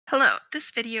Hello,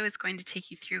 this video is going to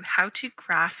take you through how to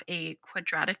graph a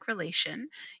quadratic relation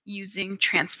using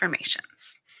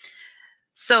transformations.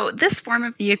 So this form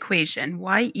of the equation,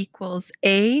 y equals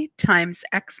a times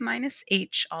x minus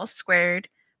h all squared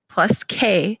plus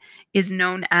k, is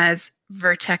known as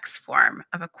vertex form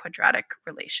of a quadratic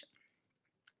relation.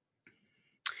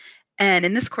 And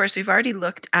in this course, we've already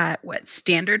looked at what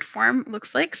standard form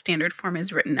looks like. Standard form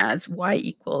is written as y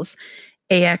equals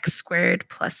ax squared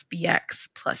plus bx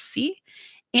plus c.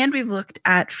 And we've looked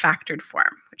at factored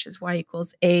form, which is y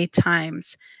equals a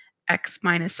times x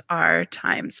minus r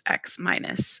times x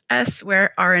minus s,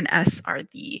 where r and s are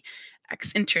the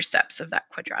x-intercepts of that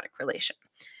quadratic relation.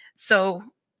 So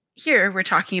here we're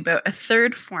talking about a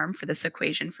third form for this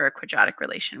equation for a quadratic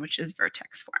relation, which is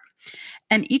vertex form.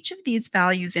 And each of these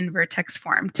values in vertex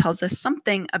form tells us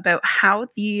something about how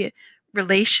the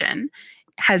relation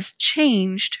has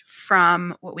changed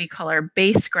from what we call our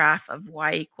base graph of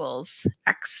y equals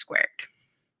x squared.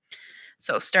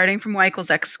 So starting from y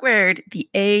equals x squared, the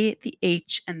a, the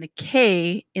h, and the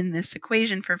k in this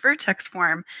equation for vertex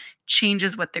form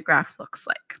changes what the graph looks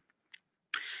like.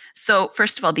 So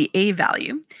first of all, the a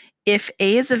value. If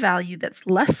a is a value that's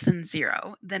less than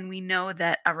 0, then we know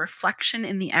that a reflection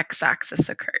in the x-axis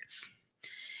occurs.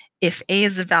 If a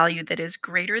is a value that is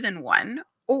greater than 1,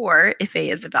 or if a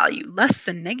is a value less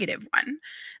than -1,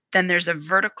 then there's a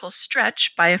vertical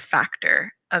stretch by a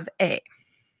factor of a.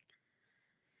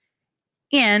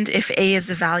 And if a is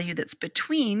a value that's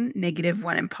between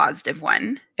 -1 and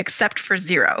 +1, except for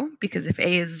 0, because if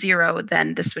a is 0,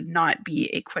 then this would not be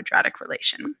a quadratic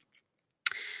relation,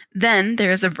 then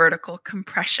there is a vertical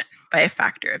compression by a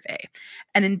factor of a.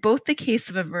 And in both the case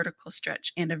of a vertical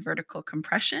stretch and a vertical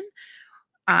compression,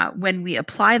 when we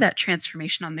apply that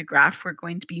transformation on the graph, we're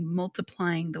going to be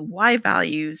multiplying the y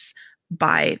values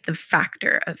by the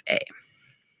factor of a.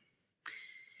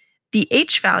 The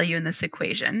h value in this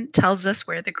equation tells us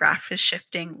where the graph is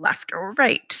shifting left or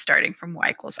right, starting from y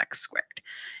equals x squared.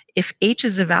 If h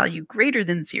is a value greater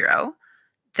than 0,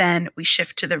 then we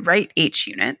shift to the right h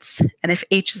units. And if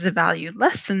h is a value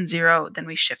less than 0, then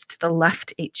we shift to the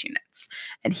left h units.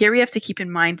 And here we have to keep in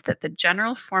mind that the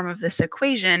general form of this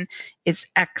equation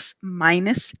is x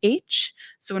minus h.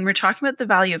 So when we're talking about the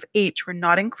value of h, we're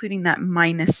not including that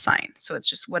minus sign. So it's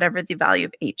just whatever the value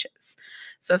of h is.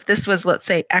 So if this was, let's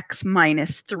say, x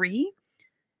minus 3,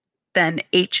 then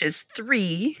h is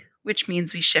 3, which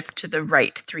means we shift to the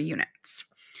right 3 units.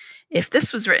 If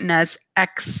this was written as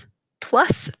x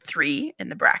plus 3 in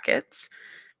the brackets,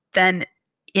 then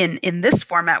in this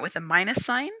format with a minus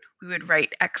sign, we would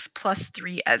write x plus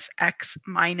 3 as x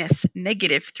minus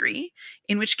 -3,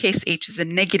 in which case h is a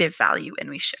negative value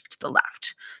and we shift to the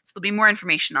left. So there'll be more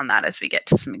information on that as we get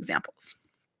to some examples.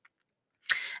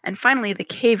 And finally, the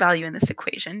k value in this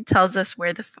equation tells us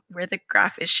where the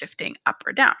graph is shifting up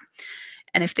or down.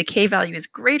 And if the k value is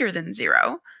greater than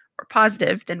 0, or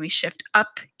positive, then we shift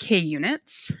up k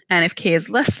units. And if k is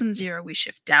less than 0, we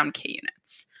shift down k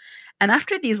units. And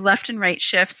after these left and right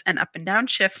shifts and up and down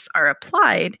shifts are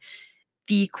applied,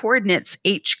 the coordinates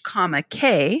h comma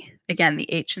k, again,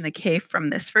 the h and the k from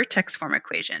this vertex form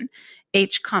equation,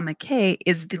 h comma k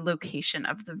is the location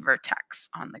of the vertex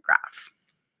on the graph.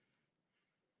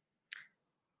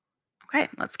 Okay,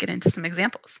 let's get into some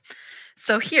examples.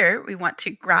 So here we want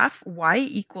to graph y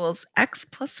equals x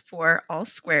plus 4 all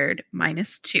squared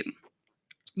minus 2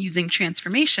 using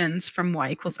transformations from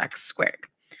y equals x squared.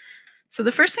 So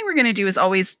the first thing we're going to do is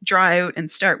always draw out and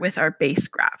start with our base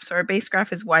graph. So our base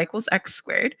graph is y equals x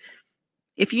squared.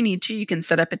 If you need to, you can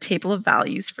set up a table of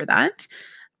values for that.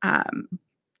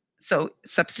 So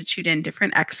substitute in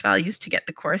different x values to get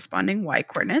the corresponding y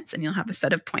coordinates, and you'll have a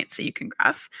set of points that you can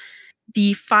graph.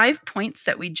 The 5 points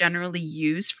that we generally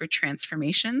use for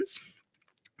transformations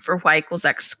for y equals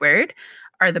x squared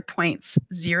are the points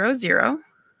 0, 0,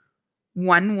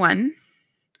 1, 1,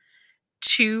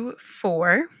 2,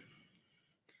 4,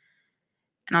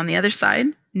 and on the other side,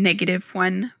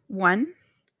 -1, 1,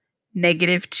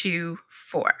 -2,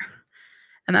 4.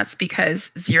 And that's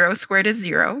because 0 squared is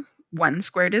 0, 1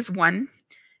 squared is 1,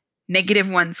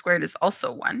 -1 squared is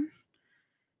also 1,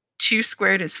 2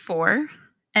 squared is 4,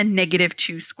 and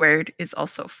 -2 squared is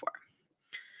also 4.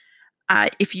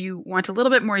 If you want a little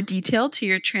bit more detail to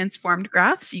your transformed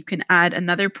graphs, you can add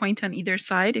another point on either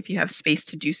side if you have space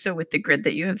to do so with the grid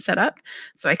that you have set up.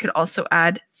 So I could also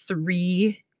add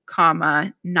 3,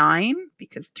 9,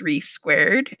 because 3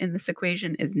 squared in this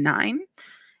equation is 9,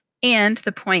 and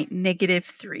the point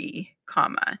 -3,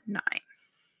 9.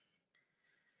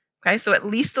 Okay, so at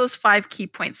least those 5 key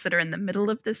points that are in the middle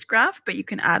of this graph, but you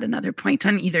can add another point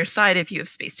on either side if you have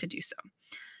space to do so.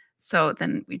 So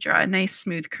then we draw a nice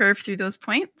smooth curve through those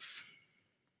points.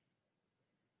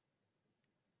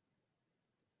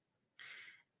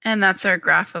 And that's our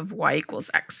graph of y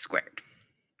equals x squared.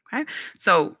 Okay,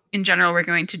 so in general, we're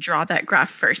going to draw that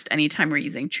graph first anytime we're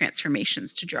using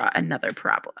transformations to draw another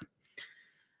parabola.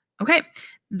 Okay,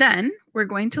 then we're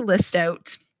going to list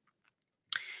out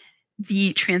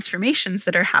the transformations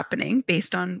that are happening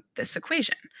based on this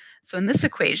equation. So in this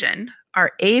equation,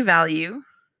 our a value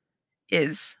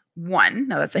is 1.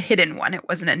 Now that's a hidden 1. It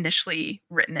wasn't initially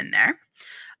written in there.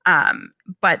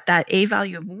 But that a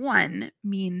value of 1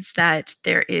 means that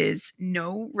there is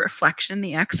no reflection in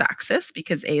the x-axis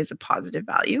because a is a positive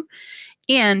value.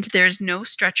 And there's no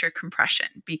stretch or compression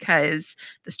because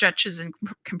the stretches and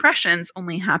compressions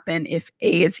only happen if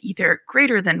a is either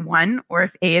greater than 1 or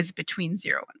if a is between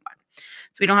 0 and 1.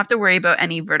 So we don't have to worry about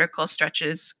any vertical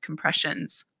stretches,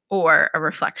 compressions, or a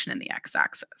reflection in the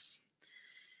x-axis.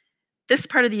 This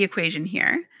part of the equation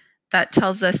here, that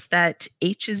tells us that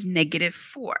h is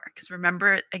 -4. Because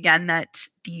remember, again, that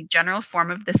the general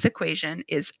form of this equation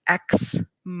is x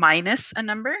minus a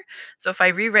number. So if I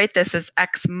rewrite this as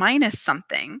x minus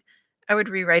something, I would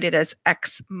rewrite it as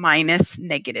x minus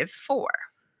 -4.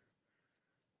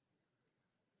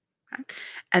 Okay?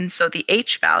 And so the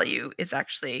h value is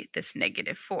actually this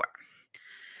 -4.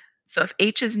 So if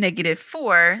h is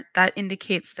 -4, that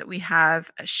indicates that we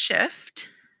have a shift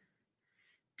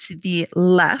to the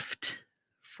left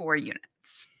 4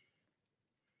 units.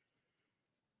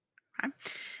 Okay.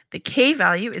 The k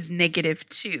value is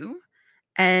 -2,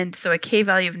 and so a k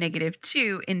value of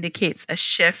 -2 indicates a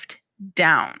shift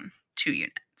down 2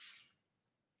 units.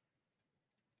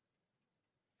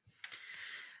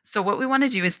 So what we want to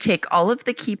do is take all of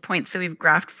the key points that we've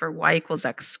graphed for y equals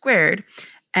x squared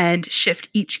and shift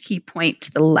each key point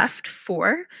to the left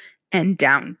 4 and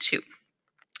down 2.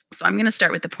 So I'm going to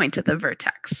start with the point of the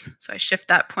vertex. So I shift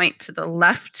that point to the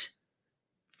left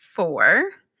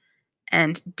 4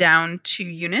 and down 2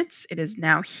 units. It is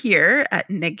now here at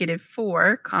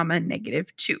 -4,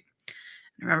 -2.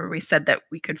 Remember, we said that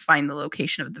we could find the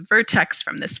location of the vertex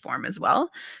from this form as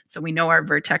well. So we know our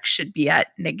vertex should be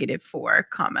at -4,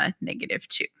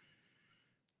 -2.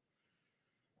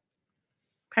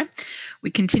 Okay,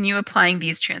 we continue applying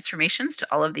these transformations to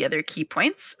all of the other key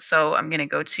points. So I'm going to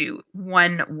go to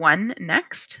 1, 1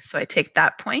 next. So I take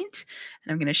that point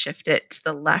and I'm going to shift it to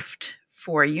the left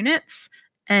 4 units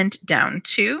and down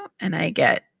 2, and I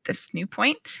get this new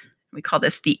point. We call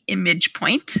this the image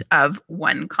point of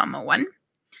 1, 1.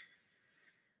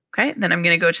 Okay, then I'm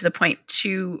going to go to the point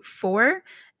 2, 4,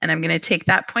 and I'm going to take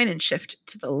that point and shift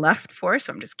to the left 4.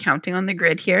 So I'm just counting on the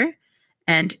grid here,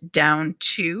 and down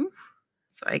 2.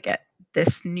 So I get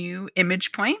this new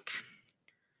image point.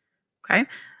 Okay,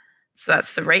 so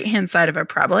that's the right-hand side of our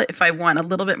parabola. If I want a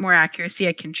little bit more accuracy,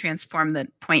 I can transform the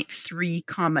point 3,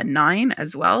 9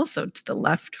 as well. So to the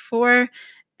left 4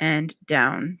 and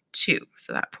down 2.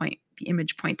 So that point, the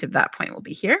image point of that point will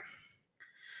be here.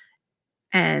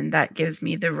 And that gives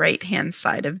me the right-hand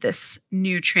side of this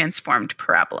new transformed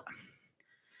parabola.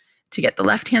 To get the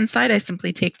left-hand side, I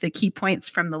simply take the key points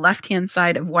from the left-hand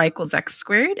side of y equals x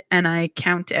squared, and I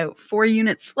count out 4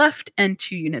 units left and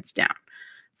 2 units down.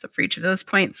 So for each of those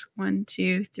points, 1,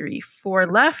 2, 3, 4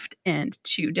 left and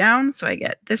 2 down. So I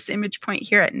get this image point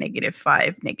here at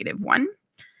 -5, -1.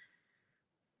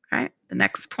 Okay, the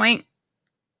next point,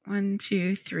 1,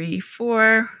 2, 3,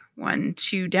 4, 1,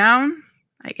 2 down.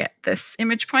 I get this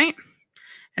image point.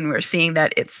 And we're seeing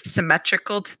that it's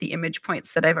symmetrical to the image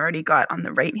points that I've already got on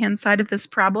the right-hand side of this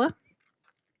parabola.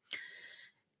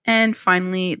 And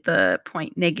finally, the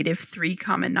point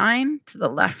 -3, 9 to the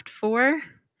left 4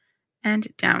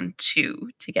 and down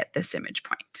 2 to get this image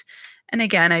point. And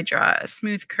again, I draw a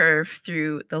smooth curve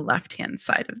through the left-hand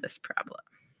side of this parabola.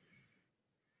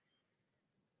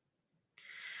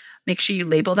 Make sure you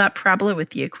label that parabola with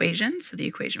the equation. So the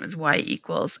equation was y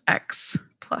equals x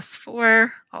plus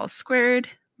 4 all squared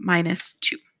minus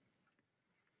 2.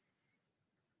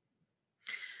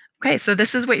 Okay, so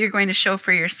this is what you're going to show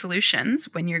for your solutions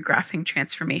when you're graphing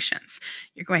transformations.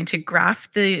 You're going to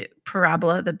graph the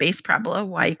parabola, the base parabola,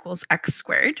 y equals x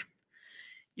squared.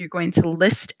 You're going to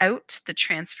list out the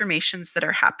transformations that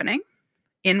are happening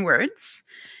in words,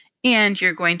 and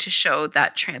you're going to show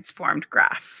that transformed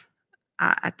graph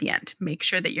at the end. Make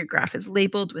sure that your graph is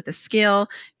labeled with a scale,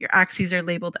 your axes are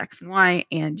labeled x and y,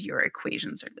 and your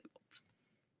equations are labeled.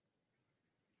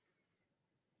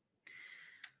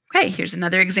 Okay, here's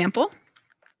another example.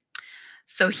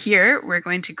 So here we're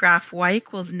going to graph y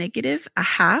equals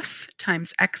 -1/2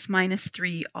 times x minus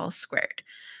 3 all squared.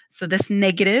 So this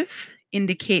negative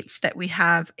indicates that we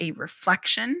have a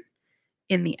reflection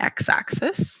in the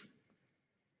x-axis.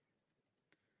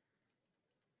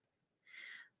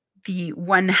 The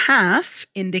 1/2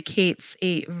 indicates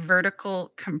a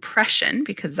vertical compression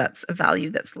because that's a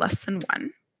value that's less than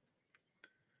 1.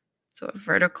 So a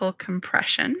vertical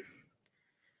compression.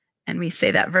 And we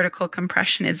say that vertical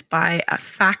compression is by a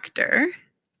factor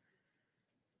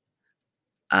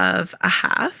of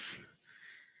 1/2.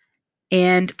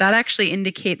 And that actually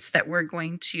indicates that we're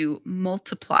going to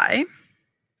multiply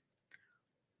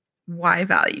y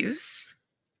values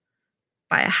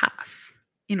by 1/2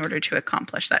 in order to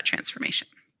accomplish that transformation.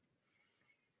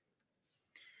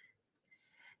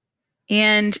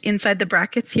 And inside the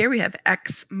brackets here, we have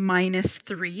x minus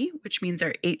 3, which means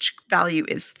our h value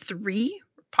is 3,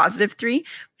 positive 3,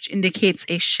 which indicates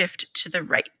a shift to the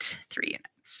right 3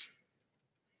 units.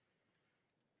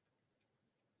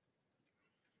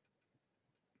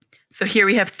 So here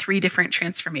we have 3 different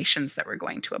transformations that we're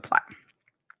going to apply.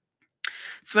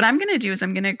 So what I'm going to do is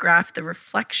I'm going to graph the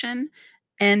reflection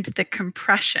and the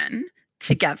compression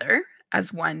together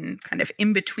as one kind of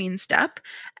in-between step.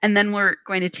 And then we're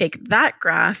going to take that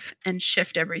graph and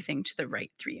shift everything to the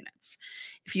right 3 units.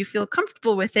 If you feel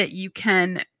comfortable with it, you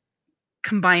can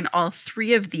combine all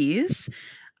 3 of these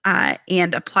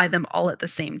and apply them all at the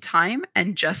same time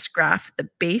and just graph the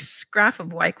base graph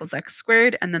of y equals x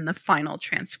squared and then the final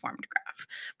transformed graph.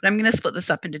 But I'm going to split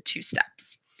this up into 2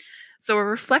 steps. So a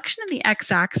reflection in the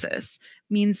x-axis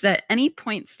means that any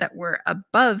points that were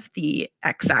above the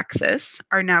x-axis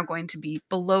are now going to be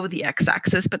below the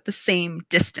x-axis, but the same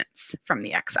distance from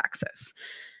the x-axis.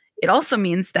 It also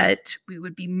means that we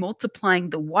would be multiplying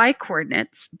the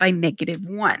y-coordinates by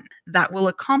 -1. That will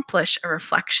accomplish a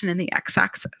reflection in the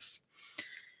x-axis.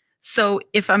 So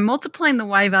if I'm multiplying the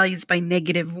y values by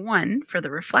 -1 for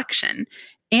the reflection,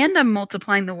 and I'm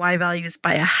multiplying the y values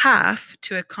by 1/2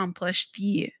 to accomplish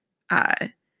the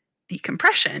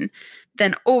compression,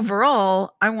 then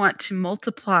overall, I want to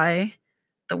multiply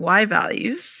the y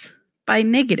values by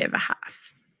 -1/2.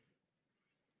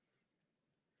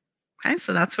 Okay,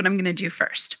 so that's what I'm going to do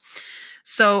first.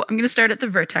 So I'm going to start at the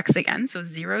vertex again, so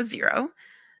 0, 0.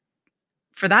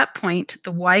 For that point,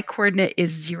 the y coordinate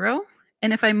is 0,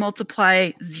 and if I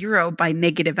multiply 0 by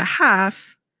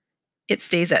 -1/2, it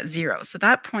stays at 0. So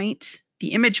that point,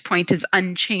 the image point, is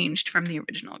unchanged from the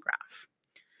original graph.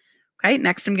 Okay,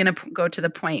 next I'm going to go to the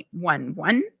point 1,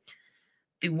 1.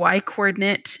 The y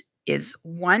coordinate is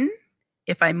 1.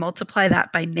 If I multiply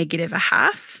that by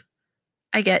 -1/2,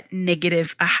 I get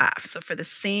 -1/2. So for the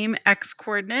same x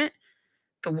coordinate,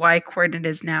 the y coordinate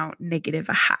is now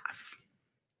 -1/2.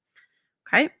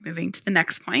 Okay, moving to the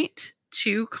next point,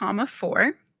 2,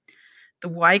 4. The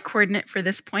y coordinate for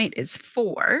this point is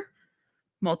 4.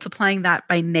 Multiplying that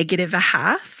by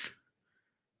 -1/2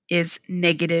 is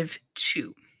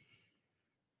 -2.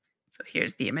 So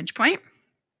here's the image point.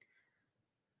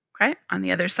 Okay, on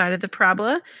the other side of the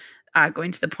parabola,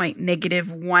 going to the point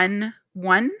 -1,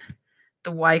 1,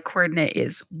 the y coordinate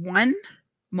is 1.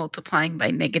 Multiplying by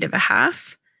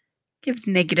 -1/2 gives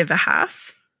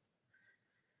 -1/2.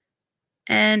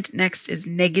 And next is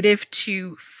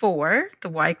 -2, 4. The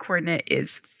y coordinate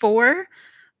is 4.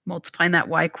 Multiplying that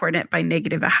y coordinate by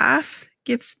 -1/2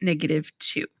 gives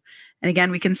 -2. And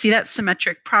again, we can see that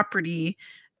symmetric property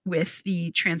with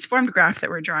the transformed graph that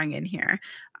we're drawing in here,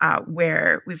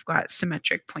 where we've got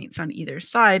symmetric points on either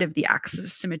side of the axis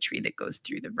of symmetry that goes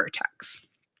through the vertex.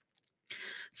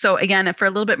 So again, for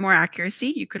a little bit more accuracy,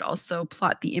 you could also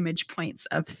plot the image points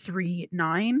of 3,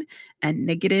 9 and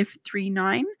 -3,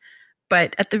 9.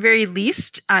 But at the very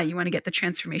least, you want to get the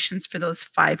transformations for those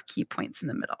 5 key points in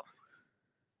the middle.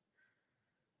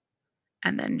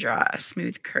 And then draw a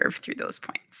smooth curve through those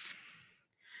points.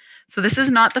 So this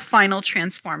is not the final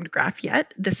transformed graph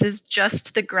yet. This is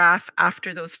just the graph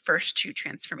after those first 2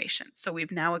 transformations. So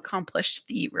we've now accomplished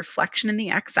the reflection in the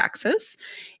x-axis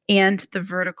and the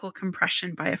vertical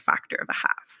compression by a factor of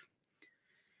 1/2.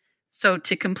 So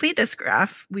to complete this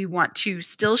graph, we want to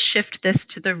still shift this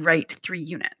to the right 3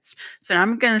 units. So now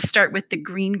I'm going to start with the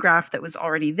green graph that was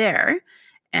already there,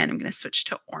 and I'm going to switch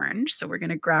to orange. So we're going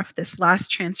to graph this last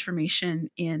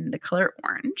transformation in the color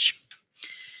orange.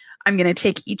 I'm going to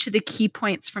take each of the key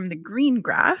points from the green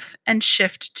graph and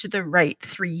shift to the right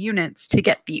 3 units to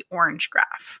get the orange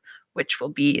graph, which will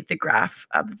be the graph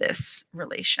of this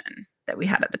relation that we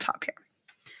had at the top here.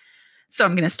 So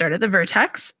I'm going to start at the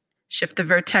vertex, shift the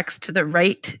vertex to the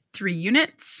right 3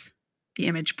 units. The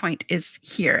image point is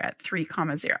here at 3,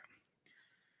 0.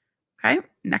 Okay,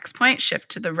 next point, shift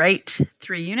to the right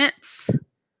 3 units.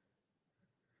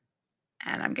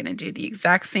 And I'm going to do the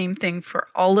exact same thing for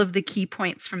all of the key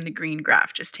points from the green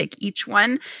graph. Just take each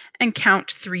one and count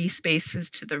 3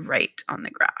 spaces to the right on the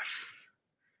graph.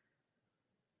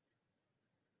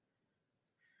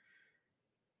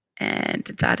 And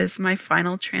that is my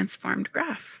final transformed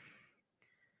graph.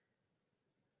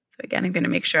 So again, I'm going to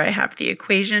make sure I have the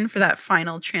equation for that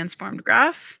final transformed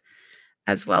graph,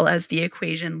 as well as the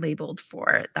equation labeled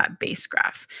for that base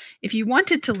graph. If you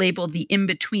wanted to label the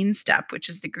in-between step, which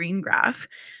is the green graph,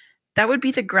 that would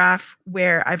be the graph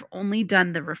where I've only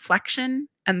done the reflection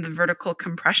and the vertical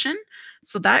compression.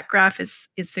 So that graph is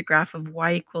the graph of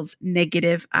y equals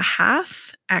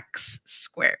 -1/2 x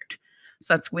squared.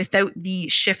 So that's without the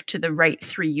shift to the right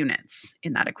 3 units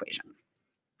in that equation.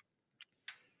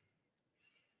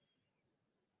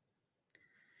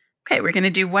 Okay, we're going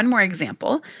to do one more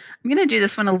example. I'm going to do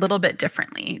this one a little bit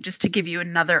differently, just to give you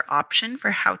another option for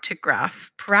how to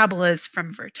graph parabolas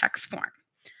from vertex form.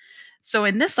 So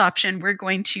in this option, we're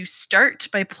going to start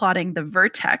by plotting the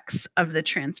vertex of the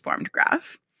transformed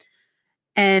graph,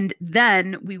 and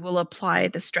then we will apply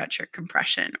the stretch or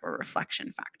compression or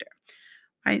reflection factor.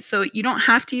 Right? So you don't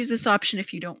have to use this option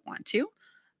if you don't want to,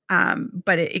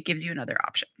 but it gives you another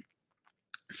option.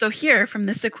 So here from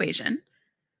this equation,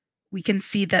 we can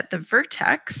see that the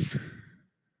vertex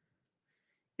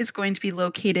is going to be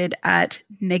located at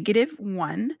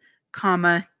 -1,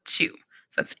 2.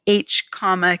 So that's h,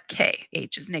 k.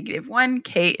 H is -1,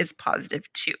 k is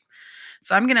 +2.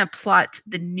 So I'm going to plot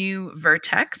the new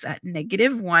vertex at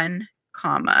 -1,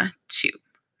 2.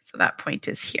 So that point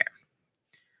is here.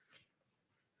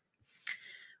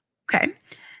 Okay,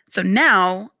 so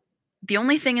now the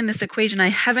only thing in this equation I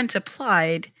haven't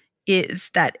applied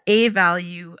is that a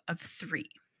value of 3.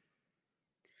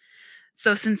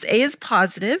 So since a is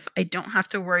positive, I don't have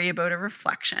to worry about a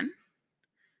reflection.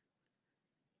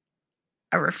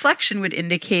 A reflection would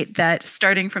indicate that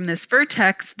starting from this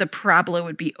vertex, the parabola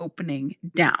would be opening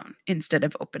down instead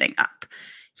of opening up.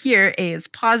 Here, a is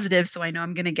positive, so I know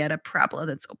I'm going to get a parabola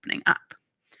that's opening up.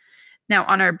 Now,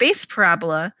 on our base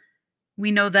parabola, we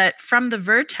know that from the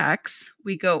vertex,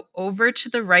 we go over to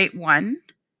the right 1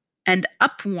 and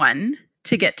up 1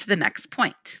 to get to the next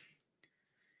point.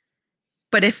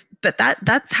 But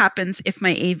that happens if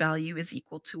my a value is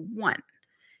equal to 1.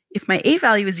 If my a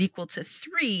value is equal to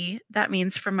 3, that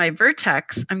means from my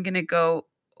vertex, I'm going to go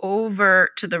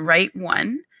over to the right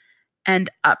 1 and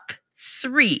up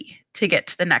 3 to get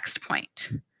to the next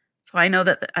point. So I know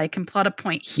that I can plot a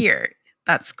point here.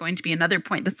 That's going to be another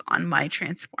point that's on my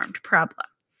transformed parabola.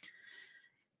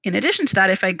 In addition to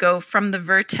that, if I go from the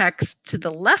vertex to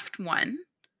the left 1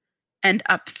 and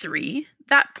up 3,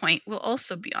 that point will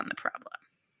also be on the parabola.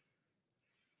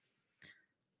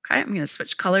 Okay, I'm going to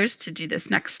switch colors to do this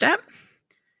next step.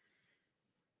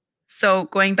 So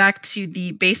going back to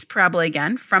the base parabola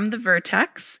again, from the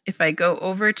vertex, if I go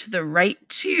over to the right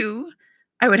 2,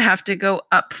 I would have to go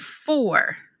up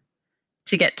 4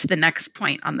 to get to the next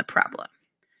point on the parabola.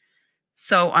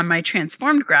 So on my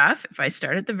transformed graph, if I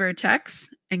start at the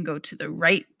vertex and go to the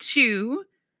right 2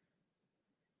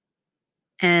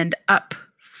 and up,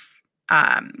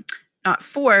 not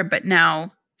 4, but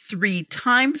now 3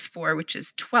 times 4, which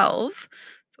is 12.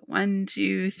 So 1,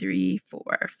 2, 3,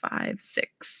 4, 5,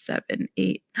 6, 7,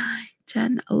 8, 9,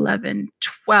 10, 11,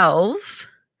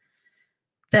 12.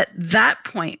 That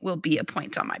point will be a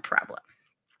point on my parabola.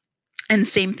 And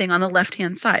same thing on the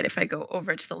left-hand side. If I go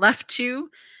over to the left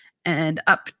 2 and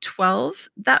up 12,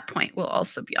 that point will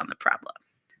also be on the parabola.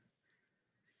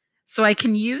 So I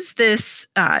can use this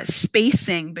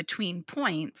spacing between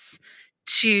points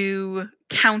to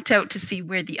count out to see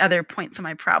where the other points on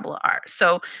my parabola are.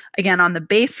 So again, on the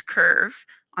base curve,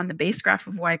 on the base graph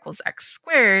of y equals x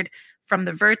squared, from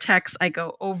the vertex, I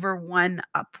go over 1,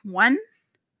 up 1.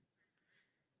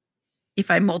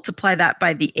 If I multiply that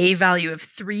by the a value of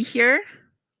 3 here,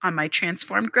 on my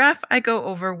transformed graph, I go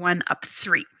over 1, up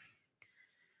 3.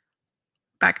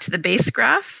 Back to the base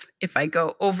graph, if I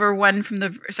go over 2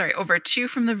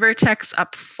 from the vertex,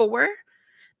 up 4,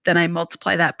 then I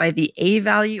multiply that by the a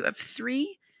value of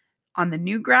 3 on the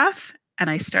new graph, and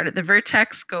I start at the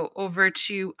vertex, go over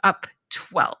to up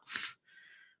 12.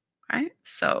 Okay,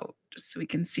 so just so we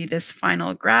can see this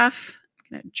final graph,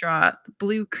 I'm going to draw the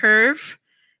blue curve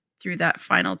through that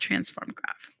final transform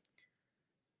graph.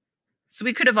 So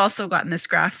we could have also gotten this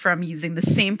graph from using the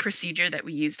same procedure that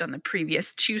we used on the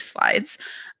previous 2 slides,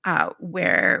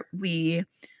 where we,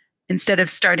 instead of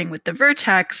starting with the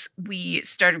vertex, we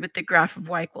started with the graph of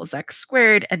y equals x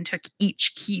squared and took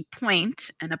each key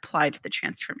point and applied the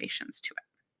transformations to it.